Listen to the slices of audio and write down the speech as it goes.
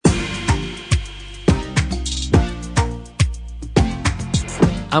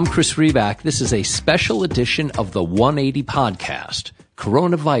I'm Chris Reback. This is a special edition of the 180 podcast,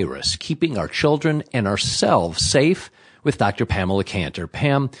 Coronavirus, Keeping Our Children and Ourselves Safe, with Dr. Pamela Cantor.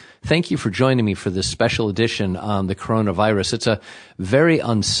 Pam, thank you for joining me for this special edition on the coronavirus. It's a very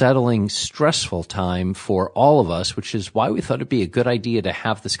unsettling, stressful time for all of us, which is why we thought it'd be a good idea to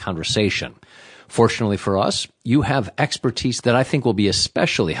have this conversation. Fortunately for us, you have expertise that I think will be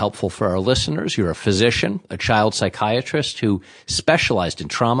especially helpful for our listeners. You're a physician, a child psychiatrist who specialized in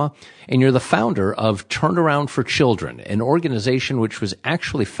trauma, and you're the founder of Turnaround for Children, an organization which was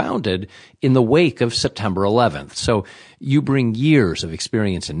actually founded in the wake of September 11th. So you bring years of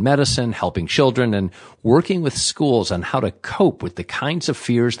experience in medicine, helping children, and working with schools on how to cope with the kinds of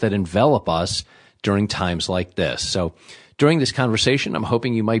fears that envelop us during times like this. So during this conversation, I'm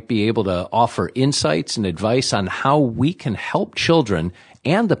hoping you might be able to offer insights and advice on how we can help children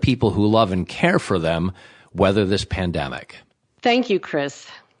and the people who love and care for them weather this pandemic. Thank you, Chris.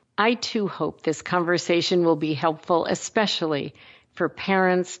 I too hope this conversation will be helpful, especially for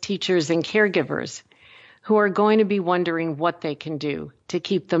parents, teachers, and caregivers who are going to be wondering what they can do to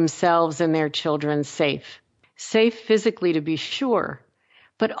keep themselves and their children safe. Safe physically, to be sure,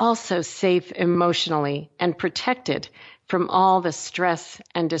 but also safe emotionally and protected from all the stress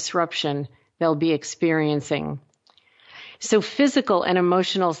and disruption they'll be experiencing. So physical and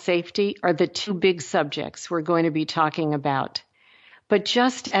emotional safety are the two big subjects we're going to be talking about. But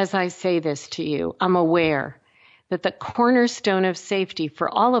just as I say this to you, I'm aware that the cornerstone of safety for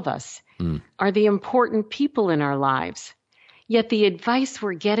all of us are the important people in our lives. Yet the advice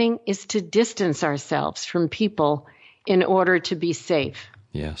we're getting is to distance ourselves from people in order to be safe.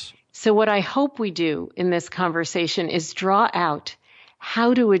 Yes. So what I hope we do in this conversation is draw out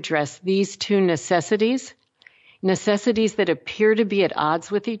how to address these two necessities that appear to be at odds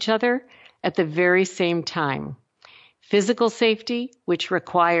with each other at the very same time. Physical safety, which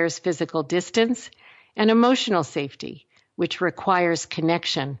requires physical distance, and emotional safety, which requires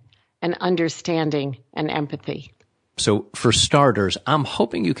connection and understanding and empathy. So for starters, I'm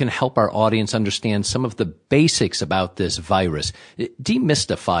hoping you can help our audience understand some of the basics about this virus.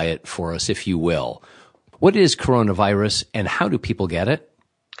 Demystify it for us, if you will. What is coronavirus and how do people get it?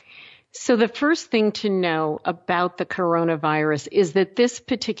 So the first thing to know about the coronavirus is that this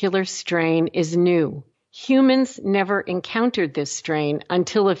particular strain is new. Humans never encountered this strain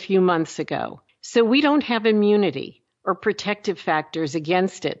until a few months ago. So we don't have immunity or protective factors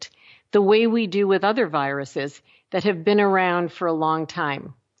against it the way we do with other viruses that have been around for a long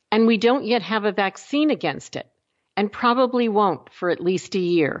time. And we don't yet have a vaccine against it, and probably won't for at least a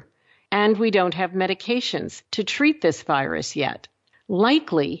year. And we don't have medications to treat this virus yet.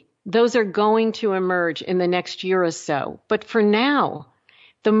 Likely, those are going to emerge in the next year or so. But for now,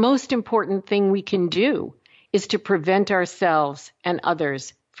 the most important thing we can do is to prevent ourselves and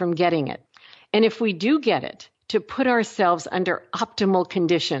others from getting it. And if we do get it, to put ourselves under optimal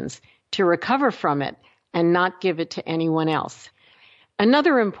conditions to recover from it and not give it to anyone else.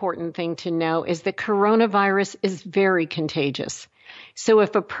 Another important thing to know is that coronavirus is very contagious. So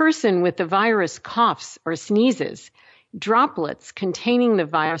if a person with the virus coughs or sneezes, droplets containing the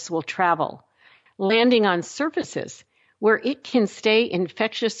virus will travel, landing on surfaces where it can stay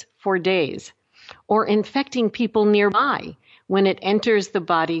infectious for days, or infecting people nearby when it enters the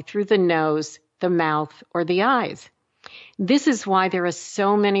body through the nose, the mouth, or the eyes. This is why there are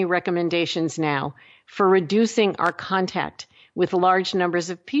so many recommendations now for reducing our contact with large numbers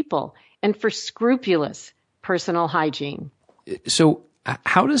of people and for scrupulous personal hygiene. So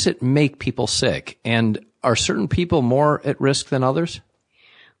how does it make people sick? And are certain people more at risk than others?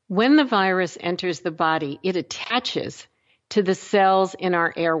 When the virus enters the body, it attaches to the cells in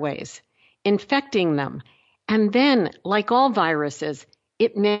our airways, infecting them. And then, like all viruses,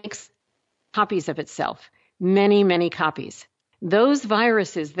 it makes copies of itself, many, many copies. Those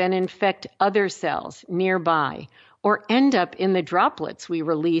viruses then infect other cells nearby or end up in the droplets we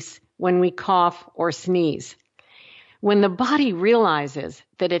release when we cough or sneeze. When the body realizes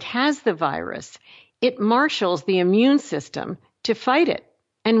that it has the virus, it marshals the immune system to fight it.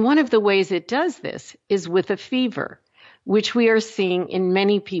 And one of the ways it does this is with a fever, which we are seeing in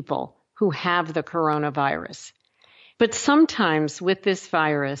many people who have the coronavirus. But sometimes with this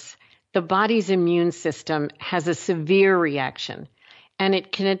virus, the body's immune system has a severe reaction, and it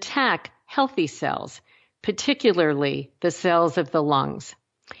can attack healthy cells, particularly the cells of the lungs.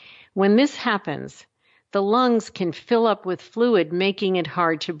 When this happens, the lungs can fill up with fluid, making it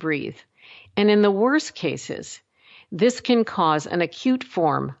hard to breathe. And in the worst cases, this can cause an acute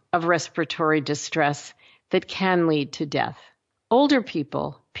form of respiratory distress that can lead to death. Older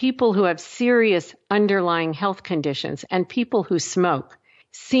people, people who have serious underlying health conditions, and people who smoke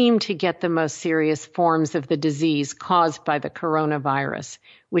seem to get the most serious forms of the disease caused by the coronavirus,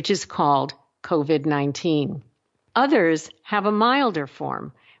 which is called COVID-19. Others have a milder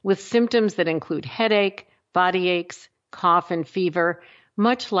form with symptoms that include headache, body aches, cough, and fever,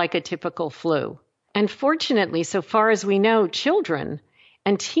 much like a typical flu. And fortunately, so far as we know, children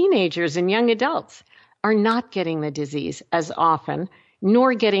and teenagers and young adults are not getting the disease as often,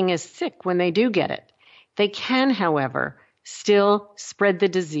 nor getting as sick when they do get it. They can, however, still spread the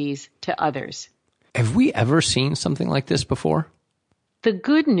disease to others. Have we ever seen something like this before? The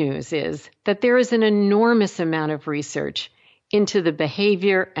good news is that there is an enormous amount of research into the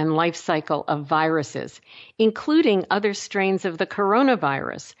behavior and life cycle of viruses, including other strains of the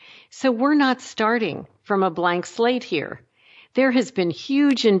coronavirus. So we're not starting from a blank slate here. There has been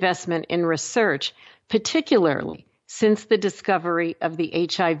huge investment in research, particularly since the discovery of the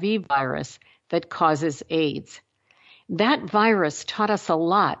HIV virus that causes AIDS. That virus taught us a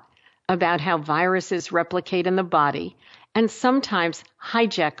lot about how viruses replicate in the body and sometimes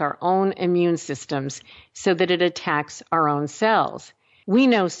hijack our own immune systems so that it attacks our own cells. We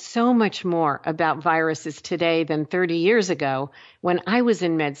know so much more about viruses today than 30 years ago when I was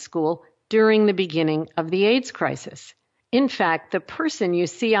in med school during the beginning of the AIDS crisis. In fact, the person you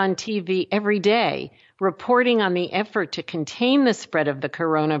see on TV every day reporting on the effort to contain the spread of the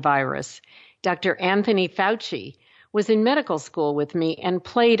coronavirus, Dr. Anthony Fauci, was in medical school with me and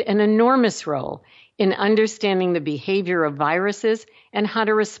played an enormous role in understanding the behavior of viruses and how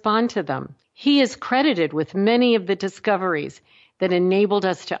to respond to them. He is credited with many of the discoveries that enabled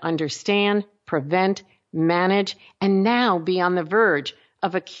us to understand, prevent, manage, and now be on the verge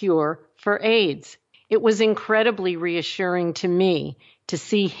of a cure for AIDS. It was incredibly reassuring to me to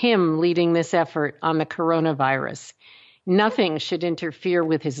see him leading this effort on the coronavirus. Nothing should interfere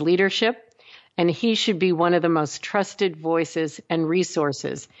with his leadership, and he should be one of the most trusted voices and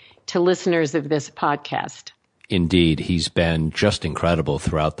resources to listeners of this podcast. Indeed, he's been just incredible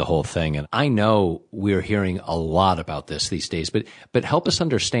throughout the whole thing. And I know we're hearing a lot about this these days, but help us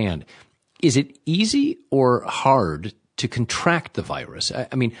understand, is it easy or hard to contract the virus?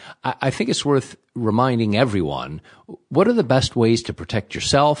 I mean, I think it's worth reminding everyone, what are the best ways to protect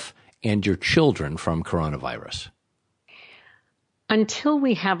yourself and your children from coronavirus? Until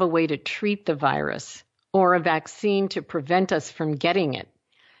we have a way to treat the virus or a vaccine to prevent us from getting it,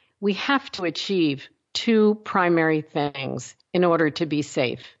 we have to achieve two primary things in order to be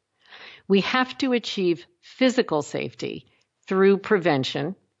safe. We have to achieve physical safety through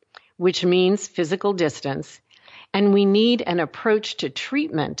prevention, which means physical distance, and we need an approach to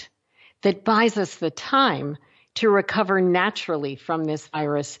treatment that buys us the time to recover naturally from this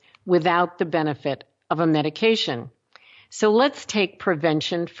virus without the benefit of a medication. So let's take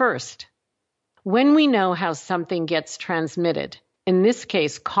prevention first. When we know how something gets transmitted, in this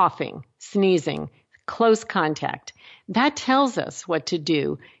case, coughing, sneezing, close contact, that tells us what to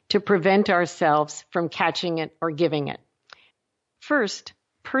do to prevent ourselves from catching it or giving it. First,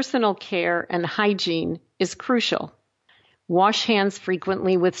 personal care and hygiene is crucial. Wash hands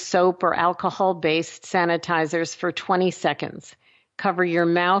frequently with soap or alcohol-based sanitizers for 20 seconds. Cover your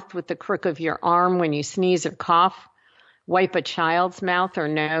mouth with the crook of your arm when you sneeze or cough. Wipe a child's mouth or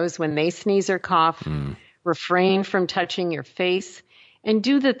nose when they sneeze or cough. Refrain from touching your face. And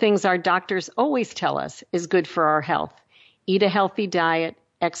do the things our doctors always tell us is good for our health. Eat a healthy diet,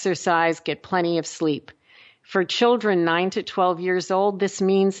 exercise, get plenty of sleep. For children 9 to 12 years old, this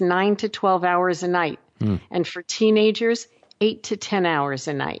means 9 to 12 hours a night. And for teenagers, 8 to 10 hours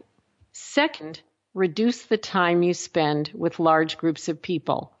a night. Second, reduce the time you spend with large groups of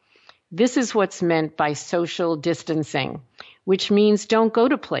people. This is what's meant by social distancing, which means don't go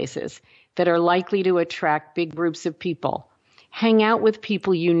to places that are likely to attract big groups of people. Hang out with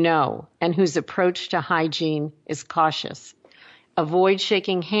people you know and whose approach to hygiene is cautious. Avoid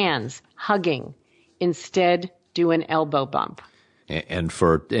shaking hands, hugging. Instead, do an elbow bump. And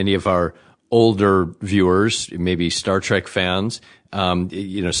for any of our older viewers, maybe Star Trek fans,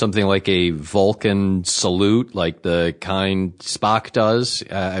 something like a Vulcan salute, like the kind Spock does.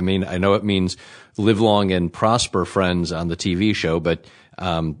 I know it means live long and prosper, friends, on the TV show, but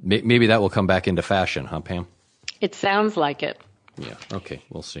maybe that will come back into fashion, huh, Pam? It sounds like it. Yeah, okay,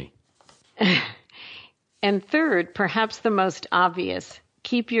 we'll see. And third, perhaps the most obvious,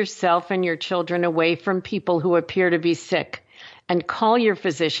 keep yourself and your children away from people who appear to be sick, and call your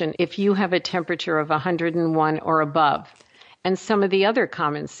physician if you have a temperature of 101 or above, and some of the other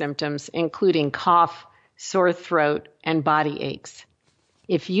common symptoms, including cough, sore throat, and body aches.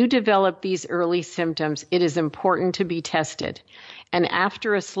 If you develop these early symptoms, it is important to be tested. And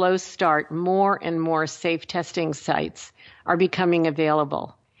after a slow start, more and more safe testing sites are becoming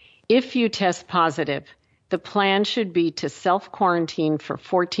available. If you test positive, the plan should be to self-quarantine for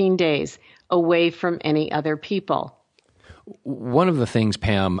 14 days away from any other people. One of the things,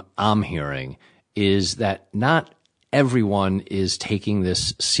 Pam, I'm hearing is that not everyone is taking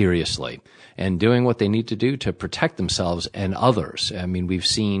this seriously and doing what they need to do to protect themselves and others. I mean, we've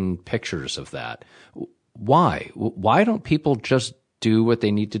seen pictures of that. Why? Why don't people just do what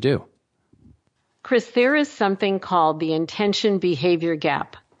they need to do? Chris, there is something called the intention behavior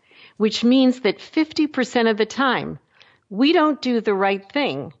gap, which means that 50% of the time we don't do the right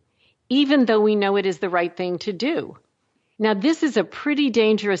thing, even though we know it is the right thing to do. Now, this is a pretty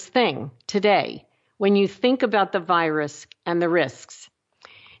dangerous thing today when you think about the virus and the risks.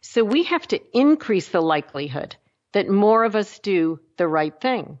 So we have to increase the likelihood that more of us do the right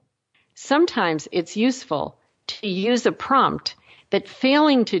thing. Sometimes it's useful to use a prompt that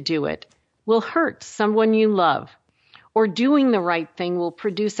failing to do it will hurt someone you love, or doing the right thing will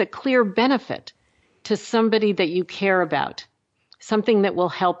produce a clear benefit to somebody that you care about, something that will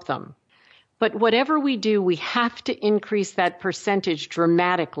help them. But whatever we do, we have to increase that percentage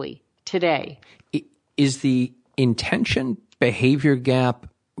dramatically today. Is the intention behavior gap,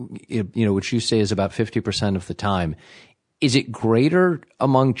 which you say is about 50% of the time, is it greater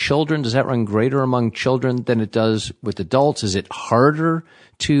among children? Does that run greater among children than it does with adults? Is it harder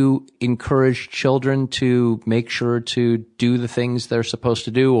to encourage children to make sure to do the things they're supposed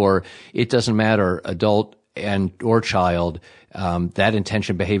to do, or it doesn't matter, adult and or child, that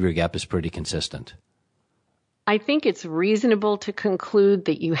intention behavior gap is pretty consistent? I think it's reasonable to conclude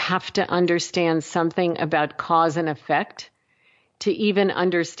that you have to understand something about cause and effect to even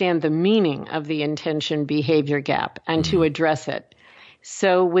understand the meaning of the intention behavior gap and to address it.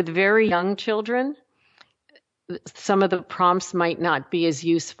 So with very young children, some of the prompts might not be as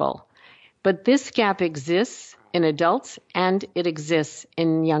useful. But this gap exists in adults and it exists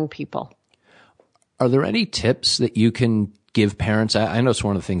in young people. Are there any tips that you can give parents? I know it's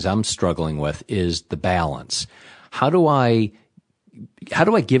one of the things I'm struggling with is the balance. How do I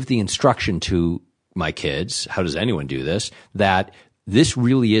give the instruction to my kids, how does anyone do this, that this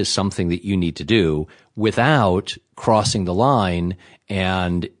really is something that you need to do without crossing the line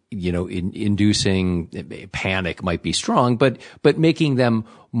and, inducing panic might be strong, but making them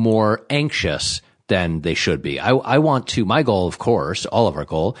more anxious than they should be. I want to, my goal, of course, all of our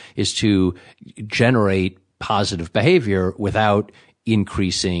goal is to generate positive behavior without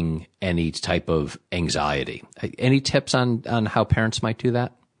increasing any type of anxiety. Any tips on how parents might do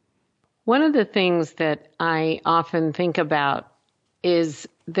that? One of the things that I often think about is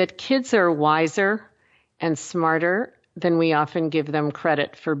that kids are wiser and smarter than we often give them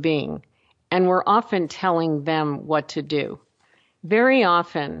credit for being. And we're often telling them what to do. Very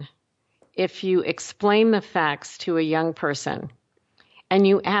often, if you explain the facts to a young person and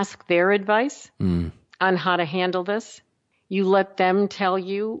you ask their advice on how to handle this, you let them tell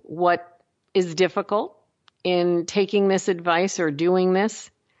you what is difficult in taking this advice or doing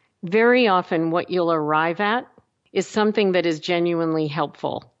this, very often what you'll arrive at is something that is genuinely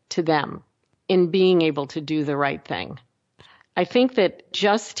helpful to them in being able to do the right thing. I think that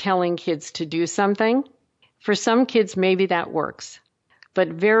just telling kids to do something, for some kids maybe that works. But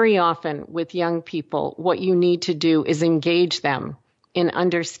very often with young people, what you need to do is engage them in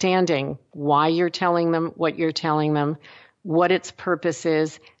understanding why you're telling them what you're telling them, what its purpose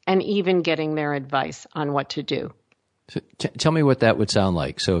is, and even getting their advice on what to do. So tell me what that would sound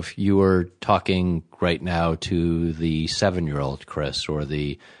like. So if you were talking right now to the 7-year-old Chris or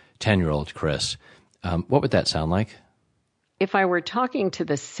the 10-year-old Chris, what would that sound like? If I were talking to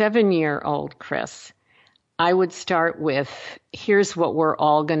the 7-year-old Chris, I would start with, here's what we're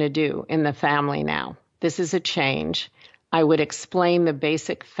all going to do in the family now. This is a change. I would explain the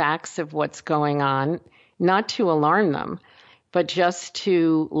basic facts of what's going on, not to alarm them, but just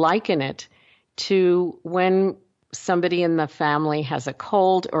to liken it to when somebody in the family has a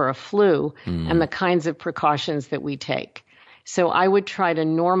cold or a flu and the kinds of precautions that we take. So I would try to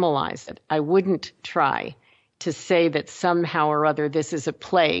normalize it. I wouldn't try to say that somehow or other this is a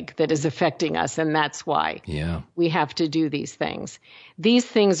plague that is affecting us and that's why we have to do these things. These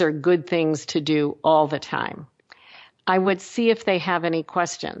things are good things to do all the time. I would see if they have any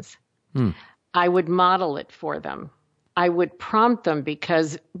questions. I would model it for them. I would prompt them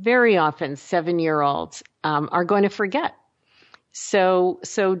because very often 7-year-olds are going to forget. So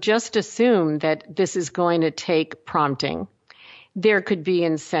just assume that this is going to take prompting. There could be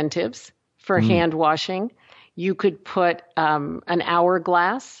incentives for hand washing. You could put an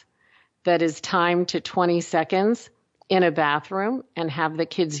hourglass that is timed to 20 seconds in a bathroom and have the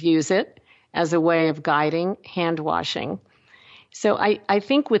kids use it as a way of guiding hand washing. So I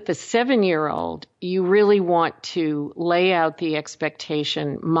think with the 7-year-old, you really want to lay out the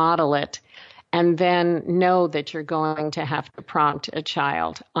expectation, model it, and then know that you're going to have to prompt a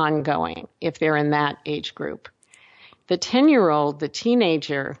child ongoing if they're in that age group. The 10-year-old, the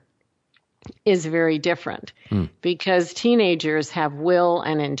teenager, is very different because teenagers have will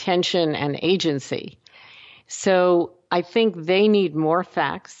and intention and agency. So I think they need more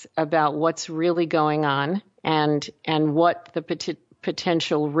facts about what's really going on and what the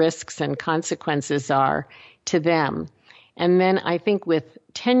potential risks and consequences are to them. And then I think with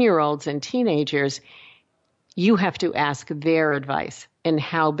 10-year-olds and teenagers, you have to ask their advice in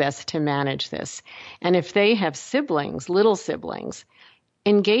how best to manage this. And if they have siblings, little siblings,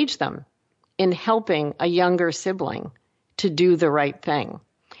 engage them in helping a younger sibling to do the right thing.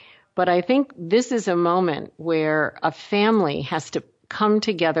 But I think this is a moment where a family has to come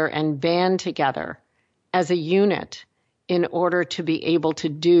together and band together as a unit in order to be able to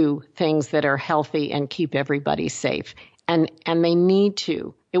do things that are healthy and keep everybody safe. And they need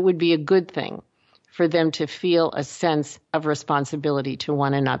to. It would be a good thing for them to feel a sense of responsibility to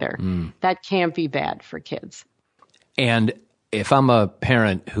one another. That can't be bad for kids. And if I'm a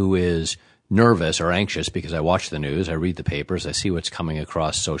parent who is nervous or anxious because I watch the news, I read the papers, I see what's coming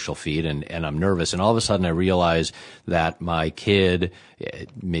across social feed, and I'm nervous, and all of a sudden I realize that my kid,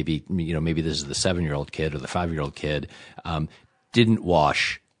 maybe this is the 7-year-old kid or the 5-year-old kid, didn't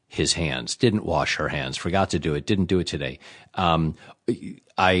wash his hands, didn't wash her hands, forgot to do it, didn't do it today.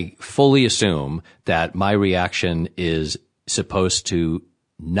 I fully assume that my reaction is supposed to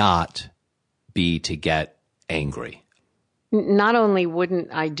not be to get angry. Not only wouldn't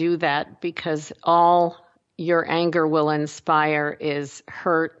I do that because all your anger will inspire is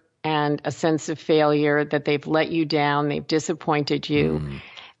hurt and a sense of failure that they've let you down, they've disappointed you,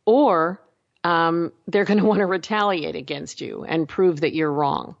 or they're going to want to retaliate against you and prove that you're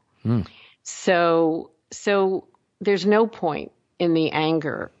wrong. So there's no point in the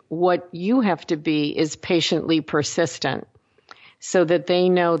anger. What you have to be is patiently persistent so that they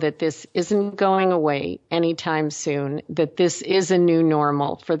know that this isn't going away anytime soon, that this is a new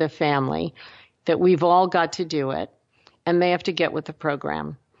normal for the family, that we've all got to do it, and they have to get with the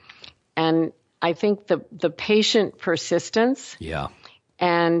program. And I think the patient persistence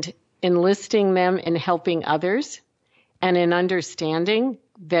and enlisting them in helping others and in understanding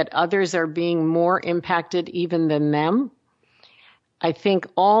that others are being more impacted even than them, I think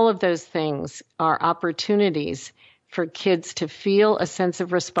all of those things are opportunities for kids to feel a sense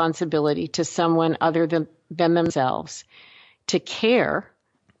of responsibility to someone other than themselves, to care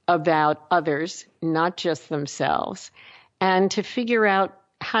about others, not just themselves, and to figure out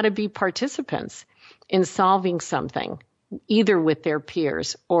how to be participants in solving something, either with their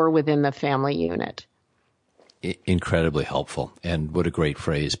peers or within the family unit. Incredibly helpful. And what a great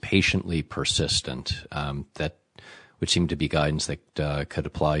phrase, patiently persistent. That would seem to be guidance that could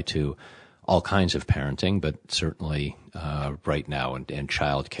apply to all kinds of parenting, but certainly right now, and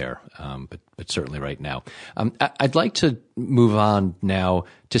childcare, but certainly right now. I'd like to move on now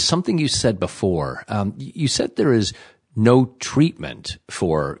to something you said before. You said there is no treatment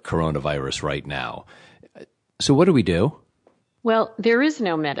for coronavirus right now. So what do we do? Well, there is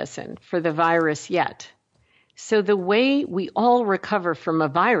no medicine for the virus yet. So the way we all recover from a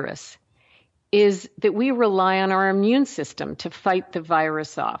virus is that we rely on our immune system to fight the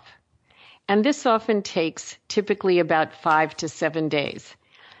virus off. And this often takes typically about 5 to 7 days.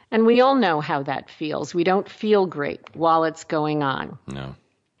 And we all know how that feels. We don't feel great while it's going on. No.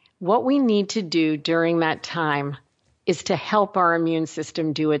 What we need to do during that time is to help our immune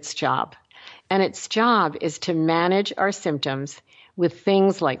system do its job. And its job is to manage our symptoms with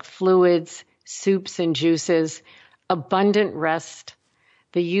things like fluids, soups and juices, abundant rest,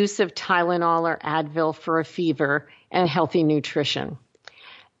 the use of Tylenol or Advil for a fever, and healthy nutrition.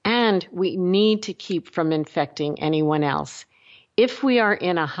 And we need to keep from infecting anyone else. If we are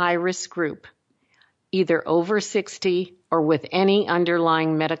in a high-risk group, either over 60 or with any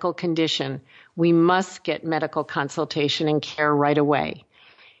underlying medical condition, we must get medical consultation and care right away.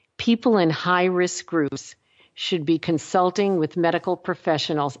 People in high-risk groups should be consulting with medical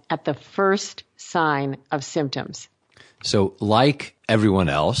professionals at the first sign of symptoms. So like everyone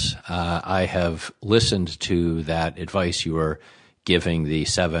else, I have listened to that advice you were giving the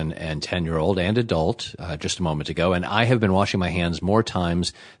 7 and 10-year-old and adult just a moment ago, and I have been washing my hands more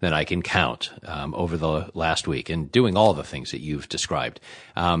times than I can count over the last week, and doing all the things that you've described.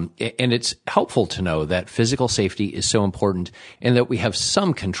 And it's helpful to know that physical safety is so important and that we have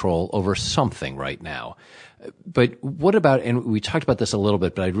some control over something right now. But what about, and we talked about this a little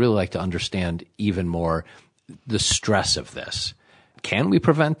bit, but I'd really like to understand even more the stress of this. Can we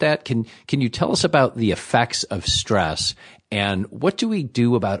prevent that? Can you tell us about the effects of stress, and what do we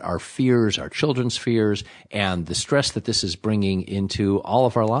do about our fears, our children's fears, and the stress that this is bringing into all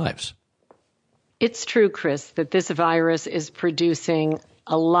of our lives? It's true, Chris, that this virus is producing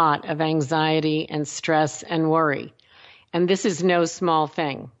a lot of anxiety and stress and worry. And this is no small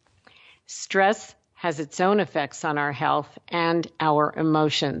thing. Stress has its own effects on our health and our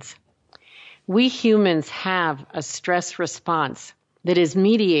emotions. We humans have a stress response that is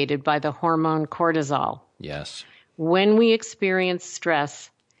mediated by the hormone cortisol. Yes. When we experience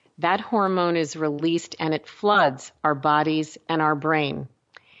stress, that hormone is released and it floods our bodies and our brain.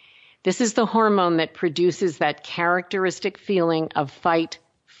 This is the hormone that produces that characteristic feeling of fight,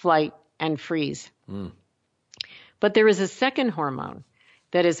 flight, and freeze. But there is a second hormone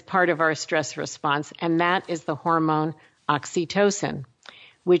that is part of our stress response, and that is the hormone oxytocin,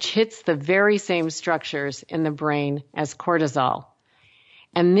 which hits the very same structures in the brain as cortisol.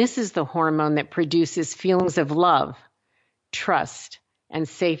 And this is the hormone that produces feelings of love, trust, and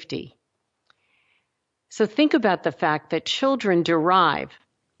safety. So think about the fact that children derive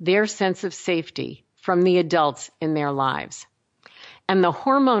their sense of safety from the adults in their lives. And the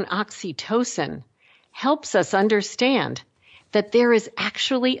hormone oxytocin helps us understand that there is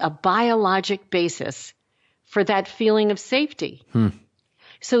actually a biologic basis for that feeling of safety.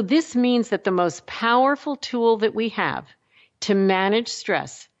 So this means that the most powerful tool that we have to manage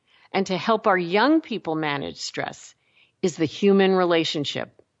stress and to help our young people manage stress is the human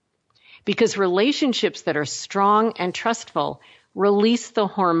relationship. Because relationships that are strong and trustful release the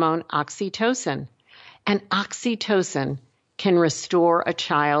hormone oxytocin. And oxytocin can restore a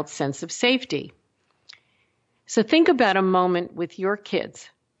child's sense of safety. So think about a moment with your kids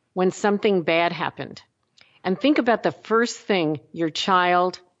when something bad happened. And think about the first thing your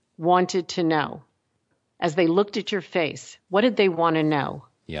child wanted to know. As they looked at your face, what did they want to know?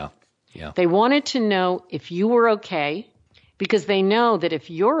 Yeah. They wanted to know if you were okay, because they know that if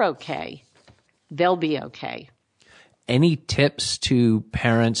you're okay, they'll be okay. Any tips to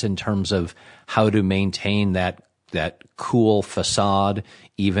parents in terms of how to maintain that cool facade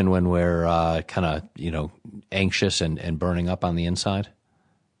even when we're kind of, anxious and burning up on the inside?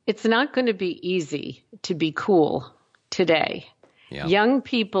 It's not going to be easy to be cool today. Yeah. Young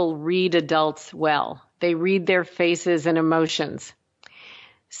people read adults well. They read their faces and emotions.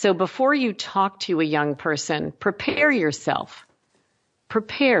 So before you talk to a young person, prepare yourself.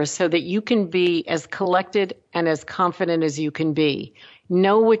 Prepare so that you can be as collected and as confident as you can be.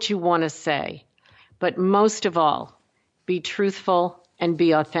 Know what you want to say. But most of all, be truthful and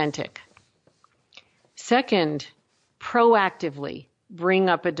be authentic. Second, proactively bring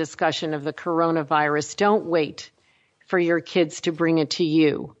up a discussion of the coronavirus. Don't wait for your kids to bring it to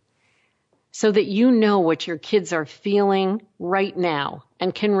you, so that you know what your kids are feeling right now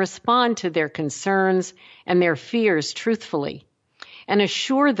and can respond to their concerns and their fears truthfully, and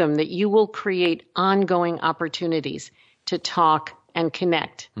assure them that you will create ongoing opportunities to talk and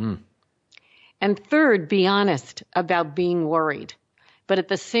connect. And third, be honest about being worried. But at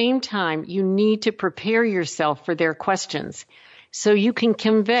the same time, you need to prepare yourself for their questions so you can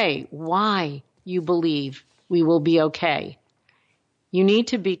convey why you believe we will be okay. You need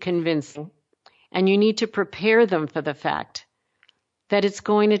to be convincing, and you need to prepare them for the fact that it's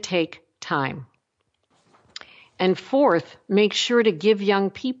going to take time. And fourth, make sure to give young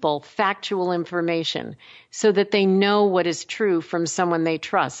people factual information so that they know what is true from someone they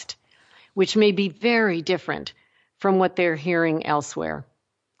trust, which may be very different from what they're hearing elsewhere.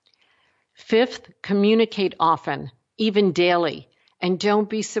 Fifth, communicate often, even daily, and don't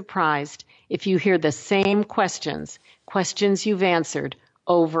be surprised if you hear the same questions you've answered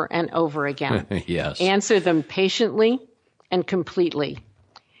over and over again. Yes. Answer them patiently and completely.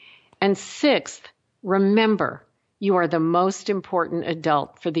 And sixth, remember, you are the most important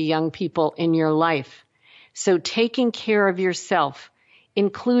adult for the young people in your life. So taking care of yourself,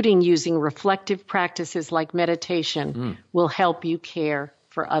 including using reflective practices like meditation, will help you care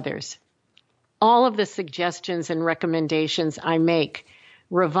for others. All of the suggestions and recommendations I make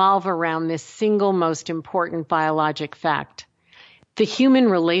revolve around this single most important biologic fact. The human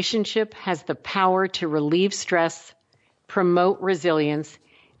relationship has the power to relieve stress, promote resilience,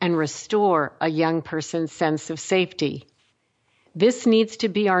 and restore a young person's sense of safety. This needs to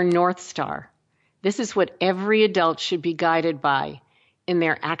be our North Star. This is what every adult should be guided by in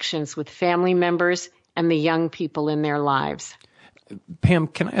their actions with family members and the young people in their lives. Pam,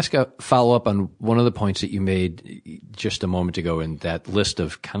 can I ask a follow-up on one of the points that you made just a moment ago in that list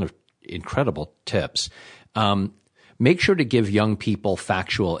of kind of incredible tips? Make sure to give young people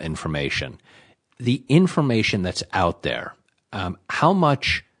factual information. The information that's out there, how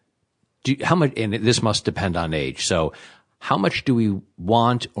much, and this must depend on age. So how much do we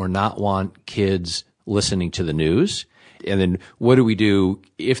want or not want kids listening to the news? And then what do we do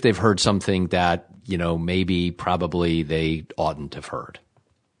if they've heard something that, maybe probably they oughtn't have heard?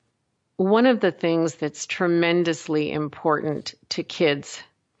 One of the things that's tremendously important to kids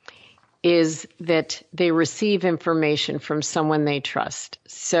is that they receive information from someone they trust.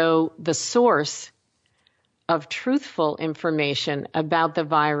 So the source of truthful information about the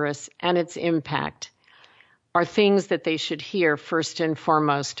virus and its impact are things that they should hear first and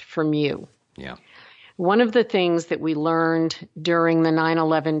foremost from you. Yeah. One of the things that we learned during the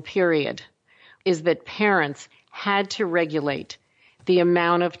 9/11 period is that parents had to regulate the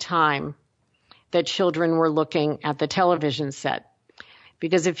amount of time that children were looking at the television set.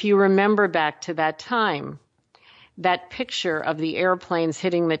 Because if you remember back to that time, that picture of the airplanes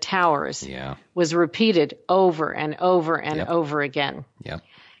hitting the towers was repeated over and over and over again. Yeah.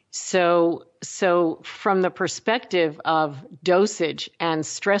 So from the perspective of dosage and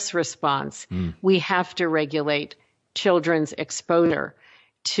stress response, we have to regulate children's exposure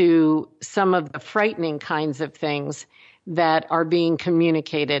to some of the frightening kinds of things that are being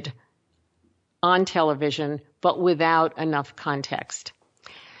communicated on television, but without enough context.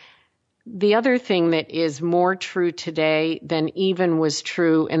 The other thing that is more true today than even was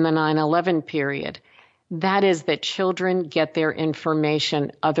true in the 9/11 period, that is that children get their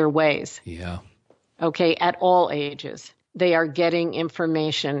information other ways. Yeah. Okay, at all ages. They are getting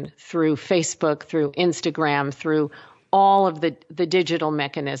information through Facebook, through Instagram, through all of the digital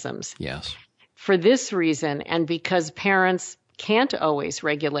mechanisms. Yes. For this reason, and because parents can't always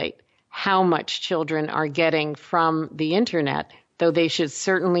regulate how much children are getting from the internet, though they should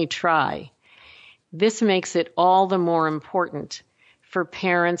certainly try, this makes it all the more important for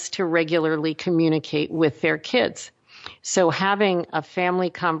parents to regularly communicate with their kids. So having a family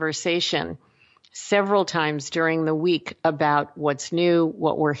conversation several times during the week about what's new,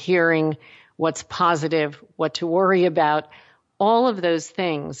 what we're hearing, what's positive, what to worry about, all of those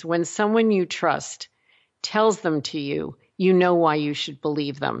things, when someone you trust tells them to you, you know why you should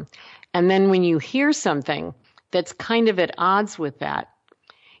believe them. And then when you hear something that's kind of at odds with that,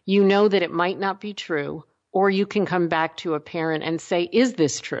 you know that it might not be true, or you can come back to a parent and say, is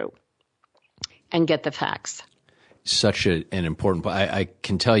this true? And get the facts. Such an important point. I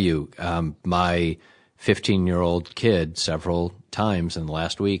can tell you, my 15-year-old kid several times in the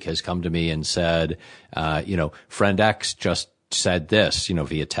last week has come to me and said, friend X just said this,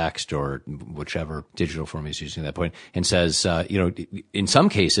 via text or whichever digital form he's using at that point, and says, in some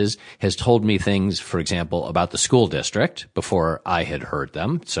cases has told me things, for example, about the school district before I had heard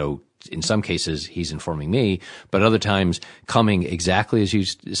them. So in some cases he's informing me, but other times coming exactly as you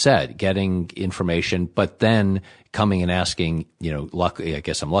said, getting information, but then coming and asking, luckily, I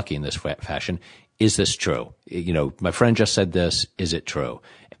guess I'm lucky in this fashion, is this true? My friend just said this, is it true?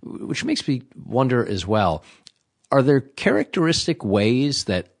 Which makes me wonder as well, are there characteristic ways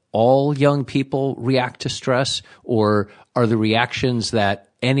that all young people react to stress, or are the reactions that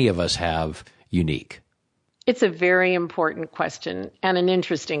any of us have unique? It's a very important question and an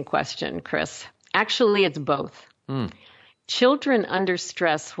interesting question, Chris. Actually, it's both. Children under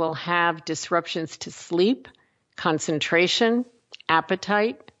stress will have disruptions to sleep, concentration,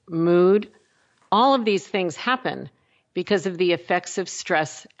 appetite, mood. All of these things happen because of the effects of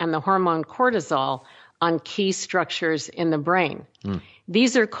stress and the hormone cortisol on key structures in the brain.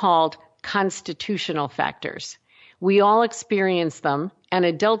 These are called constitutional factors. We all experience them, and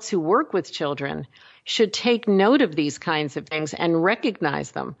adults who work with children should take note of these kinds of things and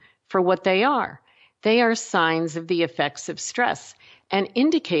recognize them for what they are. They are signs of the effects of stress and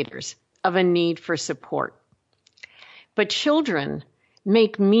indicators of a need for support. But children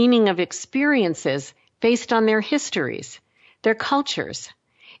make meaning of experiences based on their histories, their cultures.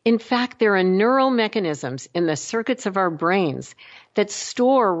 In fact, there are neural mechanisms in the circuits of our brains that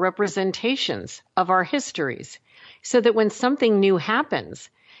store representations of our histories, so that when something new happens,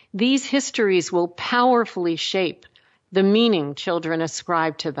 these histories will powerfully shape the meaning children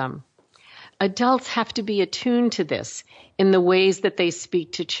ascribe to them. Adults have to be attuned to this in the ways that they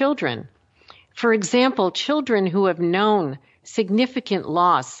speak to children. For example, children who have known significant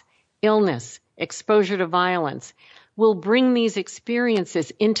loss, illness, exposure to violence will bring these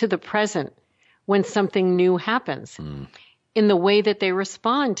experiences into the present when something new happens, in the way that they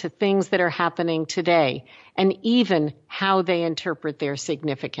respond to things that are happening today, and even how they interpret their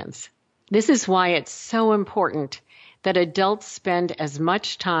significance. This is why it's so important that adults spend as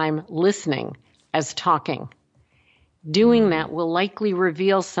much time listening as talking. Doing that will likely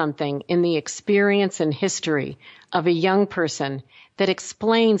reveal something in the experience and history of a young person that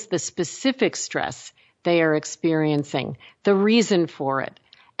explains the specific stress they are experiencing, the reason for it,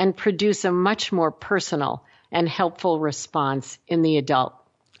 and produce a much more personal and helpful response in the adult.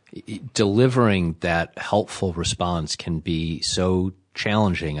 Delivering that helpful response can be so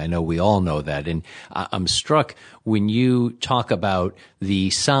challenging. I know we all know that. And I'm struck when you talk about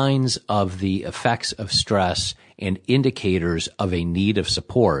the signs of the effects of stress and indicators of a need of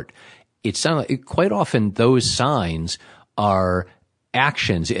support. It sounds like quite often those signs are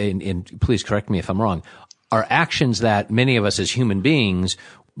actions, and please correct me if I'm wrong, are actions that many of us as human beings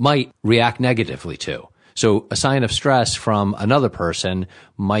might react negatively to. So a sign of stress from another person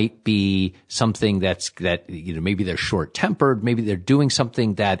might be something that maybe they're short-tempered, maybe they're doing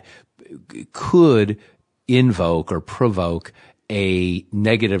something that could invoke or provoke a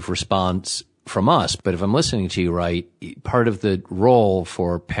negative response from us. But if I'm listening to you right, part of the role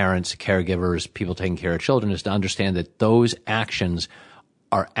for parents, caregivers, people taking care of children is to understand that those actions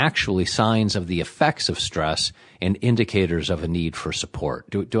are actually signs of the effects of stress and indicators of a need for support.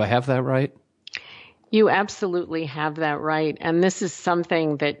 Do I have that right? You absolutely have that right. And this is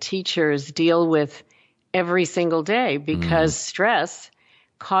something that teachers deal with every single day because stress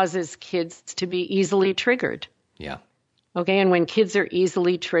causes kids to be easily triggered. Yeah. Okay. And when kids are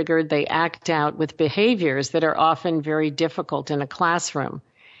easily triggered, they act out with behaviors that are often very difficult in a classroom.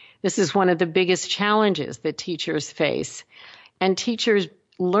 This is one of the biggest challenges that teachers face. And teachers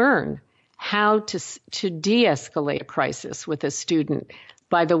learn how to de-escalate a crisis with a student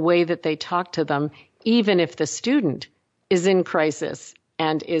by the way that they talk to them, even if the student is in crisis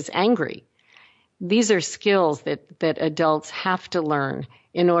and is angry. These are skills that adults have to learn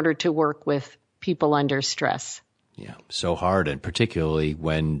in order to work with people under stress. Yeah, so hard, and particularly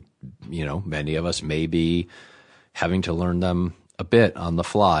when, many of us may be having to learn them a bit on the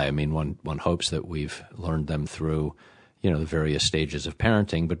fly. I mean, one hopes that we've learned them through the various stages of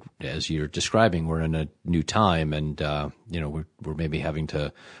parenting. But as you're describing, we're in a new time, and we're maybe having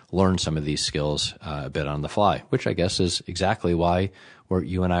to learn some of these skills a bit on the fly, which I guess is exactly why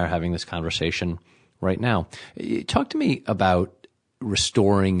you and I are having this conversation right now. Talk to me about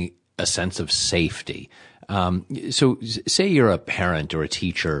restoring a sense of safety. So say you're a parent or a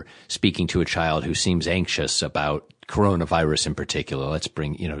teacher speaking to a child who seems anxious about coronavirus in particular. Let's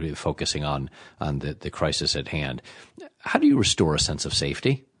bring, focusing on the crisis at hand. How do you restore a sense of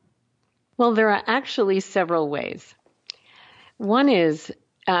safety? Well, there are actually several ways. One is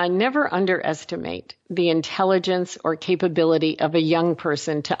never underestimate the intelligence or capability of a young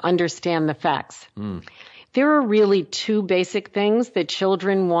person to understand the facts. There are really two basic things that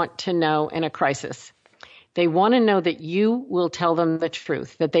children want to know in a crisis. They want to know that you will tell them the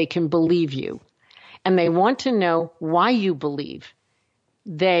truth, that they can believe you. And they want to know why you believe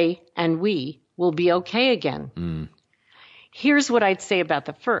they and we will be okay again. Here's what I'd say about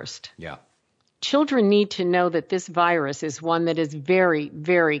the first. Yeah. Children need to know that this virus is one that is very,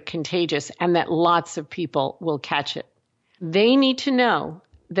 very contagious and that lots of people will catch it. They need to know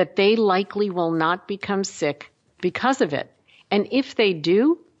that they likely will not become sick because of it. And if they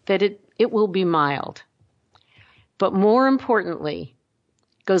do, that it will be mild. But more importantly,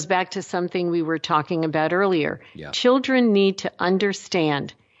 goes back to something we were talking about earlier. Yeah. Children need to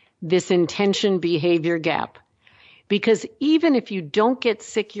understand this intention behavior gap. Because even if you don't get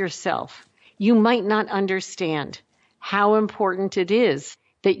sick yourself, you might not understand how important it is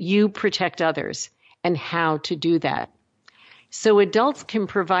that you protect others and how to do that. So adults can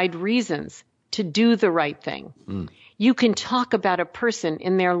provide reasons to do the right thing. You can talk about a person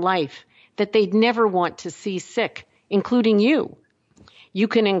in their life that they'd never want to see sick, including you. You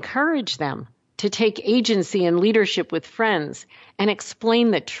can encourage them to take agency and leadership with friends and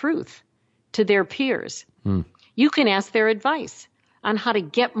explain the truth to their peers. You can ask their advice on how to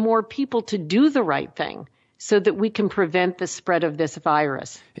get more people to do the right thing so that we can prevent the spread of this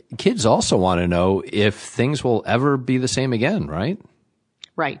virus. Kids also want to know if things will ever be the same again, right?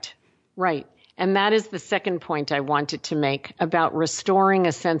 Right. And that is the second point I wanted to make about restoring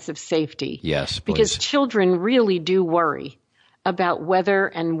a sense of safety. Yes, please. Because children really do worry about whether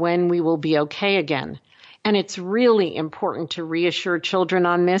and when we will be okay again. And it's really important to reassure children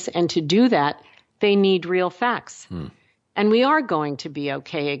on this, and to do that, they need real facts. And we are going to be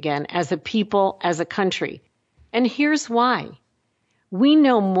okay again as a people, as a country. And here's why. We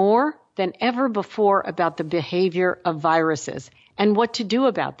know more than ever before about the behavior of viruses and what to do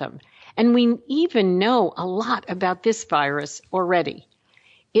about them. And we even know a lot about this virus already.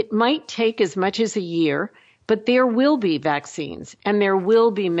 It might take as much as a year, but there will be vaccines and there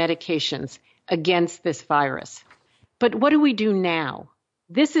will be medications against this virus. But what do we do now?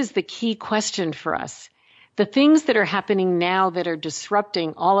 This is the key question for us. The things that are happening now that are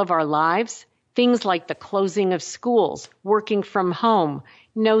disrupting all of our lives, things like the closing of schools, working from home,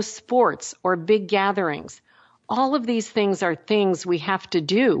 no sports or big gatherings, all of these things are things we have to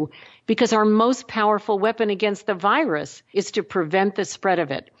do because our most powerful weapon against the virus is to prevent the spread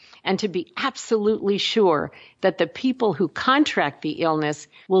of it and to be absolutely sure that the people who contract the illness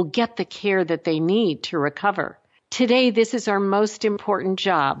will get the care that they need to recover. Today, this is our most important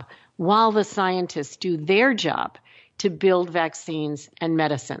job while the scientists do their job to build vaccines and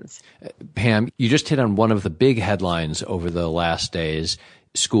medicines. Pam, you just hit on one of the big headlines over the last days,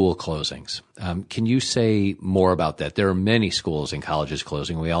 school closings. Can you say more about that? There are many schools and colleges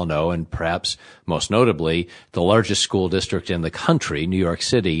closing, we all know, and perhaps most notably, the largest school district in the country, New York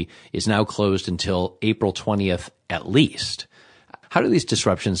City, is now closed until April 20th at least. How do these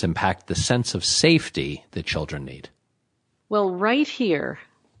disruptions impact the sense of safety that children need? Well, right here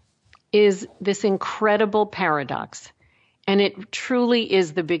is this incredible paradox, and it truly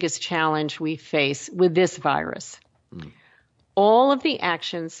is the biggest challenge we face with this virus. All of the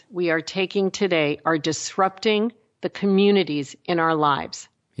actions we are taking today are disrupting the communities in our lives.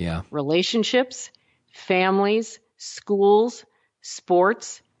 Yeah. Relationships, families, schools,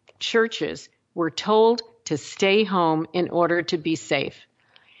 sports, churches. We're told to stay home in order to be safe.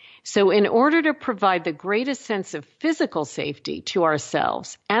 So in order to provide the greatest sense of physical safety to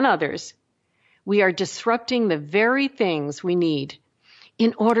ourselves and others, we are disrupting the very things we need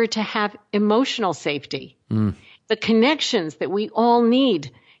in order to have emotional safety. The connections that we all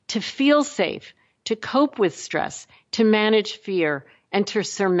need to feel safe, to cope with stress, to manage fear, and to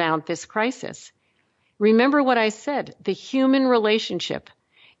surmount this crisis. Remember what I said, the human relationship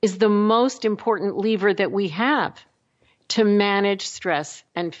is the most important lever that we have to manage stress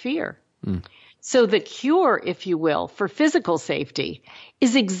and fear. So the cure, if you will, for physical safety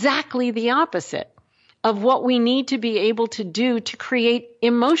is exactly the opposite of what we need to be able to do to create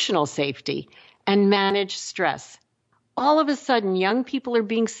emotional safety and manage stress. All of a sudden, young people are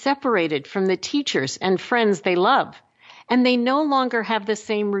being separated from the teachers and friends they love, and they no longer have the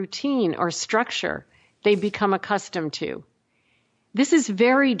same routine or structure they become accustomed to. This is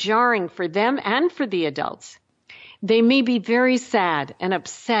very jarring for them and for the adults. They may be very sad and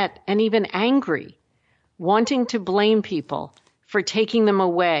upset and even angry, wanting to blame people for taking them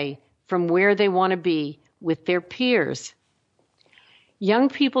away from where they want to be with their peers. Young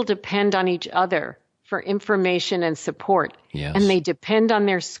people depend on each other for information and support, Yes. and they depend on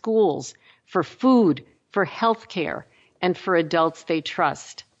their schools for food, for health care, and for adults they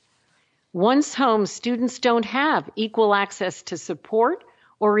trust. Once home, students don't have equal access to support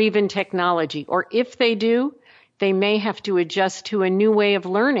or even technology, or if they do, they may have to adjust to a new way of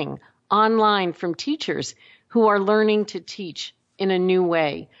learning online from teachers who are learning to teach in a new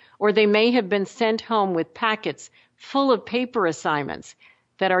way, or they may have been sent home with packets full of paper assignments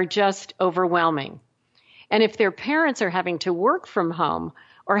that are just overwhelming. And if their parents are having to work from home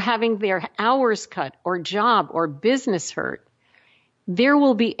or having their hours cut or job or business hurt, there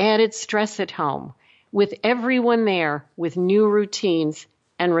will be added stress at home with everyone there with new routines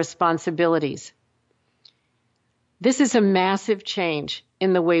and responsibilities. This is a massive change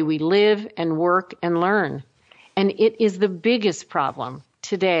in the way we live and work and learn. And it is the biggest problem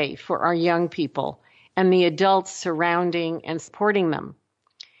today for our young people and the adults surrounding and supporting them.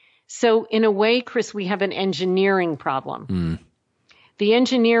 So in a way, Chris, we have an engineering problem. The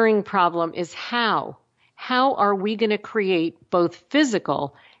engineering problem is how are we going to create both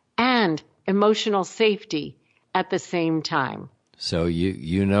physical and emotional safety at the same time? So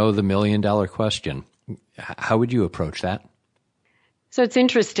you know the million-dollar question. How would you approach that? So it's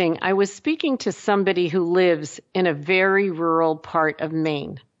interesting. I was speaking to somebody who lives in a very rural part of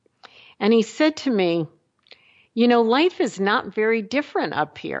Maine. And he said to me, you know, life is not very different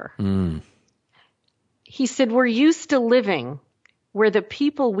up here. He said, we're used to living where the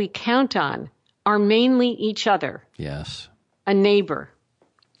people we count on are mainly each other. Yes. A neighbor.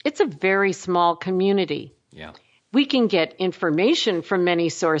 It's a very small community. Yeah. We can get information from many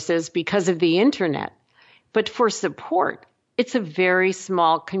sources because of the internet, but for support, it's a very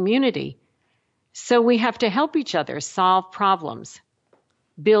small community. So we have to help each other solve problems,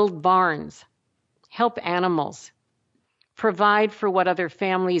 build barns, help animals. provide for what other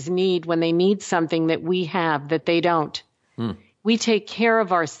families need when they need something that we have that they don't. We take care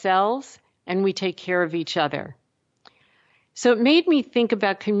of ourselves and we take care of each other. So it made me think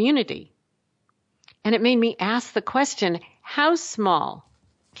about community. And it made me ask the question, how small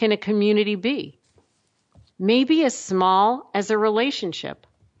can a community be? Maybe as small as a relationship,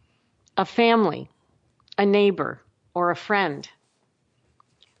 a family, a neighbor, or a friend.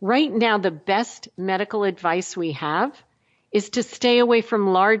 Right now, the best medical advice we have is to stay away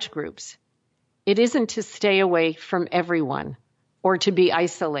from large groups. It isn't to stay away from everyone or to be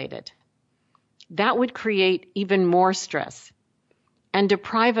isolated. That would create even more stress and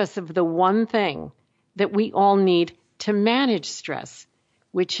deprive us of the one thing that we all need to manage stress,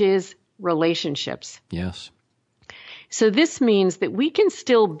 which is relationships. Yes. So this means that we can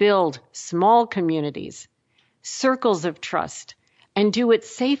still build small communities, circles of trust, and do it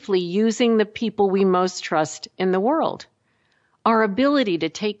safely using the people we most trust in the world. Our ability to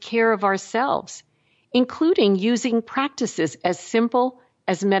take care of ourselves, including using practices as simple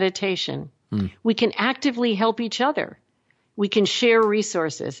as meditation. We can actively help each other. We can share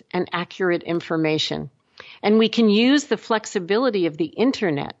resources and accurate information. And we can use the flexibility of the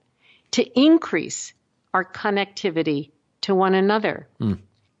internet to increase our connectivity to one another.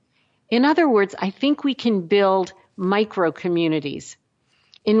 In other words, I think we can build micro communities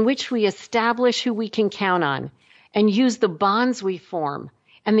in which we establish who we can count on and use the bonds we form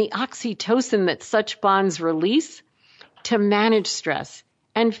and the oxytocin that such bonds release to manage stress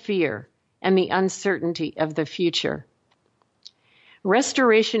and fear and the uncertainty of the future.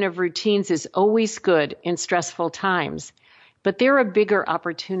 Restoration of routines is always good in stressful times, but there are bigger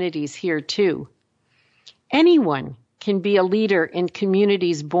opportunities here too. Anyone can be a leader in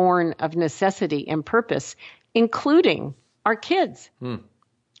communities born of necessity and purpose, including our kids.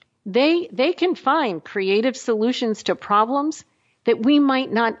 They can find creative solutions to problems that we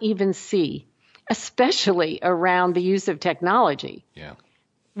might not even see, especially around the use of technology. Yeah.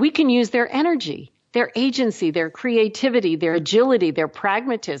 We can use their energy, their agency, their creativity, their agility, their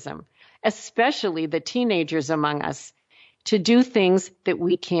pragmatism, especially the teenagers among us, to do things that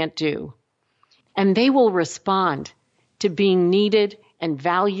we can't do. And they will respond to being needed and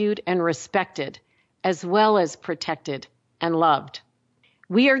valued and respected, as well as protected and loved.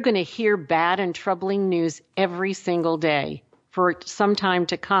 We are going to hear bad and troubling news every single day for some time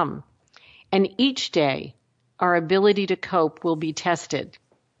to come. And each day, our ability to cope will be tested.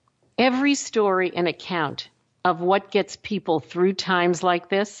 Every story and account of what gets people through times like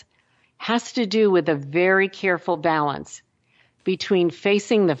this has to do with a very careful balance between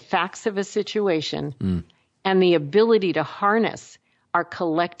facing the facts of a situation and the ability to harness our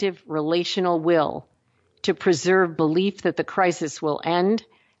collective relational will to preserve belief that the crisis will end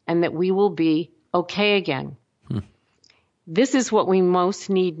and that we will be okay again. This is what we most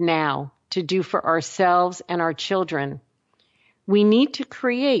need now to do for ourselves and our children. We need to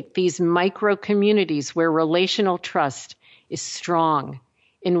create these micro communities where relational trust is strong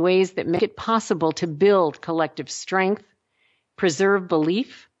in ways that make it possible to build collective strength, preserve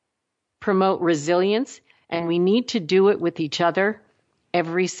belief, promote resilience, and we need to do it with each other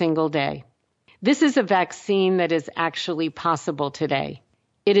every single day. This is a vaccine that is actually possible today.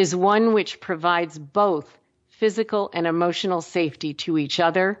 It is one which provides both physical and emotional safety to each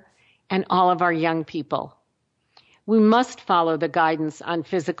other and all of our young people. We must follow the guidance on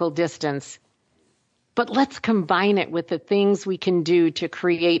physical distance, but let's combine it with the things we can do to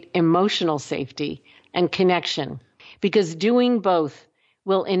create emotional safety and connection, because doing both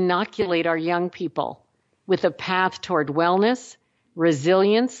will inoculate our young people with a path toward wellness,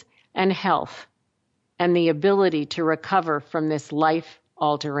 resilience, and health, and the ability to recover from this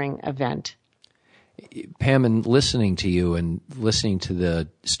life-altering event. Pam, in listening to you and listening to the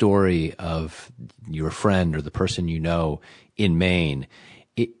story of your friend or the person you know in Maine,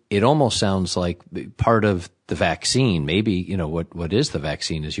 it almost sounds like part of the vaccine, maybe, what is the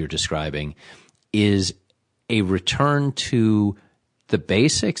vaccine as you're describing, is a return to the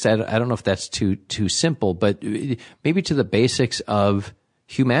basics. I don't know if that's too simple, but maybe to the basics of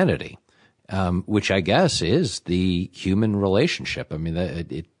humanity. Which I guess is the human relationship. I mean,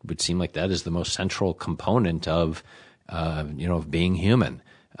 it would seem like that is the most central component of being human,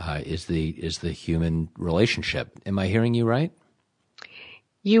 is the human relationship. Am I hearing you right?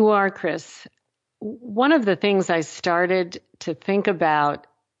 You are, Chris. One of the things I started to think about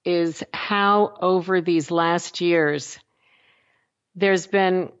is how over these last years, there's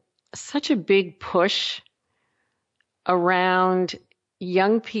been such a big push around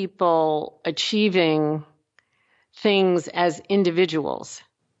young people achieving things as individuals.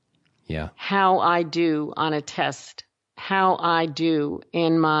 Yeah. How I do on a test, how I do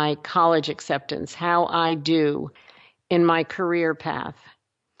in my college acceptance, how I do in my career path.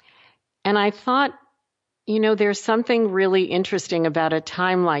 And I thought, there's something really interesting about a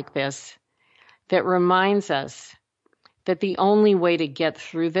time like this that reminds us that the only way to get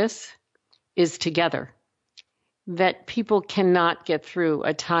through this is together. That people cannot get through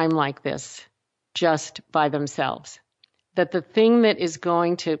a time like this just by themselves. That the thing that is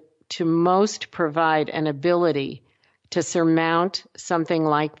going to most provide an ability to surmount something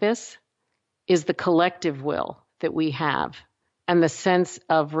like this is the collective will that we have and the sense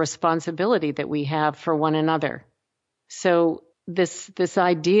of responsibility that we have for one another. So this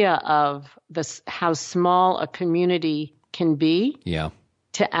idea of how small a community can be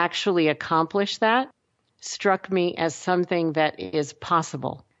to actually accomplish that struck me as something that is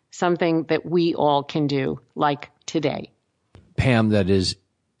possible, something that we all can do, like today. Pam, that is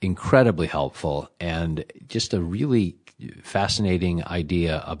incredibly helpful and just a really fascinating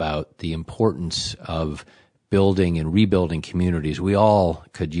idea about the importance of building and rebuilding communities. We all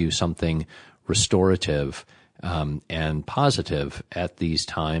could use something restorative and positive at these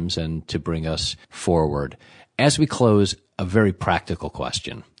times and to bring us forward. As we close, a very practical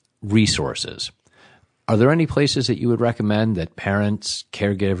question: resources. Are there any places that you would recommend that parents,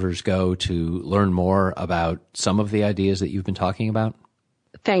 caregivers go to learn more about some of the ideas that you've been talking about?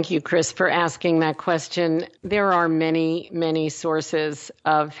 Thank you, Chris, for asking that question. There are many, many sources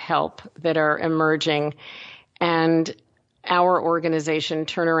of help that are emerging, and our organization,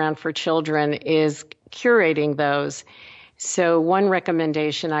 Turnaround for Children, is curating those. So one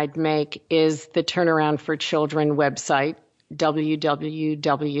recommendation I'd make is the Turnaround for Children website,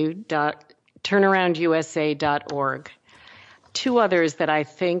 www.turnaroundusa.org. Two others that I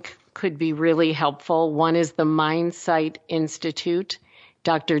think could be really helpful. One is the Mindsight Institute,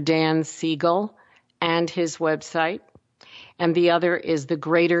 Dr. Dan Siegel and his website. And the other is the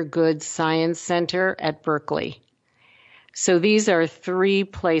Greater Good Science Center at Berkeley. So these are three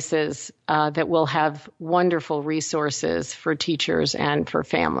places that will have wonderful resources for teachers and for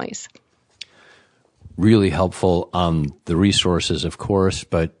families. Really helpful on the resources, of course,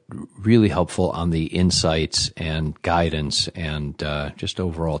 but really helpful on the insights and guidance and just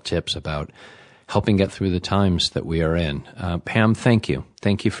overall tips about helping get through the times that we are in. Pam, thank you.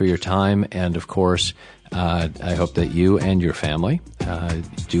 Thank you for your time. And, of course, I hope that you and your family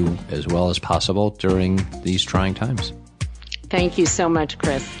do as well as possible during these trying times. Thank you so much,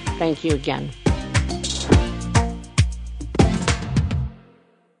 Chris. Thank you again.